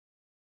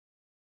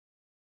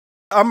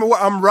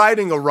I'm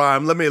writing a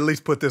rhyme. Let me at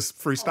least put this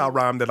freestyle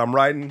rhyme that I'm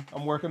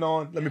working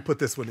on. Let me put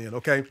this one in,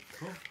 okay?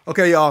 Cool.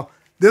 Okay, y'all.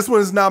 This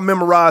one is not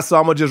memorized, so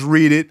I'm going to just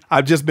read it.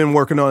 I've just been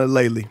working on it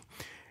lately.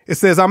 It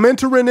says, I'm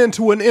entering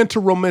into an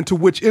interim into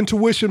which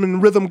intuition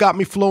and rhythm got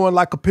me flowing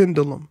like a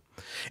pendulum.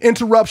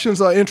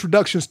 Interruptions are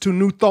introductions to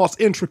new thoughts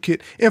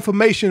intricate.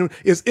 Information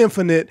is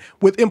infinite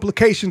with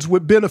implications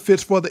with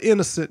benefits for the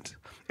innocent.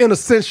 In a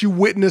sense, you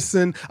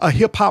witnessing a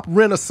hip-hop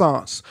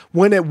renaissance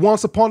when at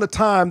once upon a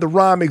time the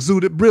rhyme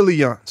exuded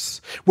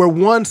brilliance, where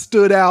one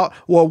stood out,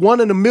 or one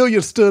in a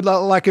million stood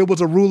out like it was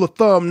a rule of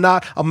thumb,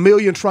 not a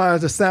million trying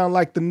to sound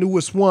like the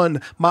newest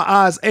one. My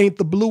eyes ain't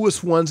the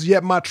bluest ones,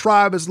 yet my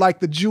tribe is like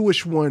the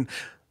Jewish one,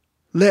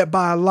 led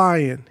by a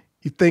lion.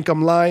 You think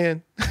I'm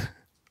lying?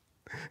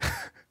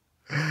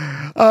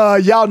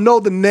 Y'all know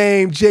the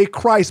name, J.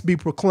 Christ be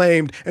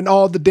proclaimed, and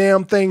all the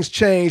damn things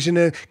change. And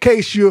in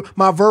case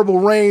my verbal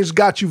range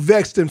got you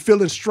vexed and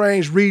feeling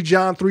strange, read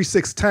John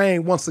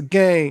 3:16 once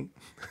again,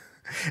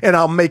 and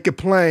I'll make it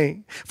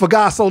plain. For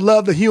God so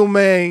loved the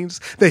humans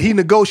that he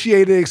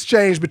negotiated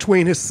exchange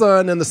between his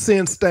son and the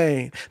sin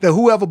stain, that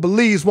whoever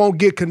believes won't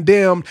get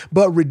condemned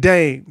but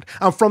redeemed.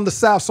 I'm from the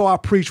South, so I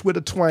preach with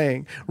a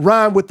twang,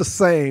 rhyme with the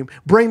same,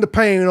 bring the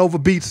pain over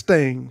beat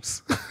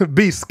stings,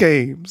 beat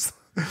schemes.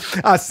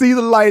 I see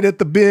the light at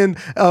the bend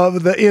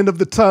of the end of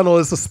the tunnel.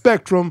 It's a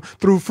spectrum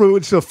through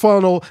which a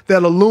funnel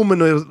that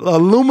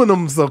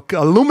lumens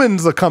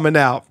are coming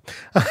out.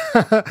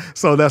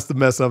 So that's the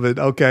mess of it.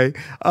 Okay.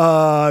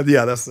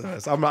 Yeah, that's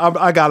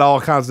I got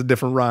all kinds of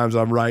different rhymes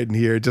I'm writing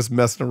here, just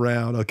messing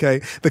around.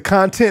 Okay. The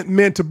content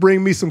meant to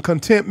bring me some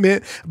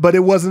contentment, but it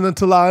wasn't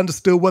until I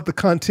understood what the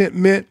content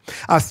meant.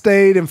 I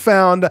stayed and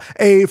found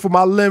aid for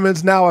my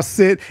lemons. Now I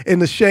sit in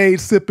the shade,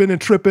 sipping and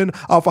tripping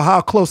off of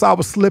how close I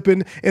was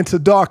slipping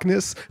into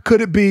darkness. Could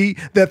it be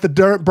that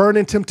the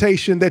burning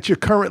temptation that you're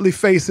currently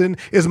facing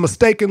is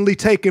mistakenly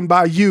taken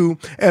by you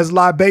as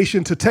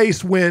libation to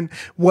taste when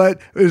what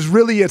is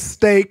really at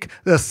stake,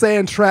 the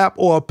sand trap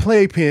or a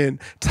playpen,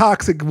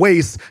 toxic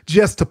waste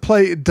just to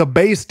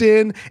based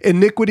in,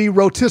 iniquity,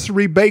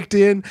 rotisserie baked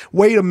in?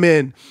 Wait a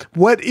minute.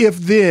 What if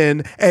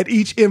then at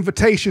each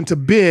invitation to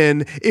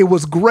bend, it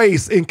was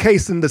grace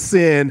encasing the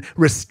sin,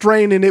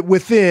 restraining it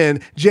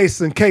within, just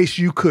in case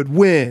you could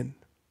win?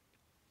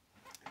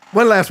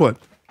 One last one.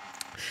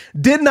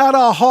 Did not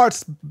our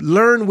hearts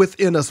learn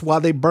within us while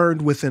they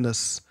burned within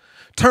us?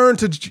 Turn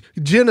to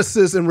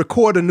Genesis and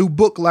record a new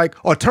book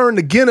or turn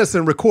to Guinness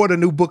and record a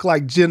new book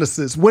like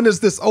Genesis. When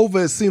is this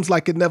over? It seems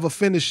like it never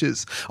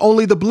finishes.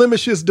 Only the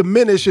blemishes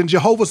diminish, and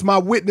Jehovah's my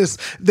witness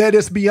that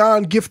it's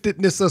beyond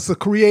giftedness as a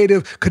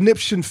creative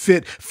conniption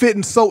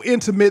fitting so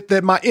intimate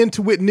that my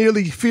intuit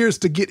nearly fears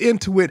to get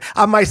into it.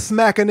 I might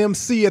smack an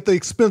MC at the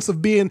expense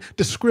of being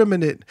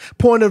discriminate.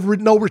 Point of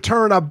no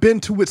return, I've been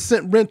to it,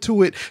 sent rent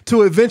to it,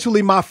 to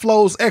eventually my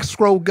flows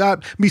escrow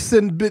got me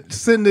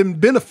sending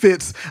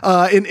benefits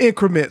in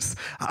increments.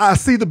 I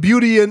see the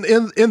beauty in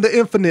the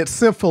infinite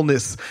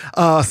simpleness,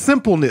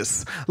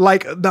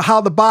 like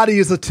how the body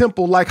is a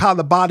temple, like how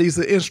the body is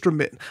an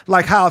instrument,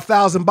 like how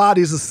 1,000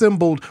 bodies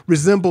assembled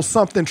resemble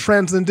something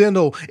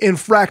transcendental in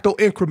fractal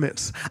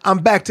increments. I'm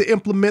back to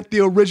implement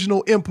the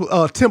original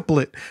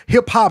template.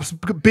 Hip hop's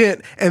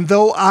bent, and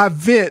though I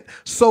vent,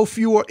 so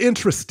few are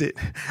interested.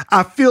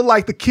 I feel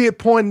like the kid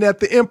pointing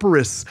at the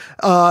empress,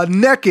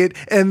 naked,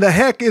 and the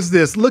heck is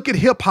this? Look at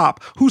hip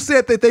hop. Who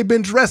said that they've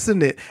been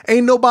dressing it?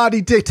 Ain't nobody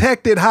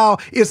detected how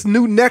its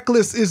new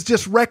necklace is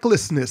just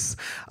recklessness.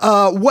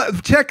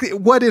 Check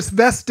what it's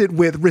vested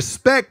with.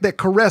 Respect that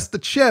caressed the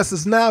chest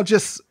is now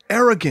just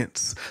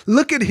arrogance.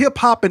 Look at hip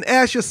hop and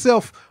ask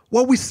yourself,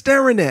 what we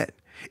staring at?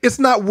 It's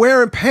not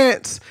wearing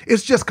pants.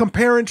 It's just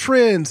comparing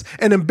trends,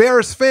 and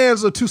embarrassed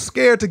fans are too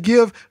scared to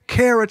give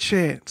care a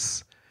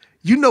chance.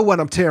 You know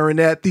what I'm tearing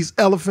at, these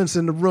elephants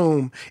in the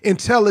room.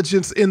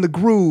 Intelligence in the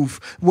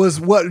groove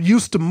was what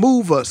used to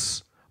move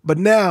us. But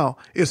now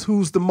it's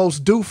who's the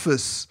most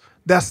doofus.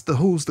 That's the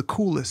who's the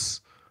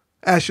coolest.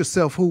 Ask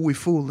yourself who we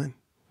fooling.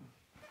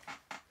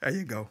 There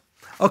you go.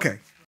 Okay.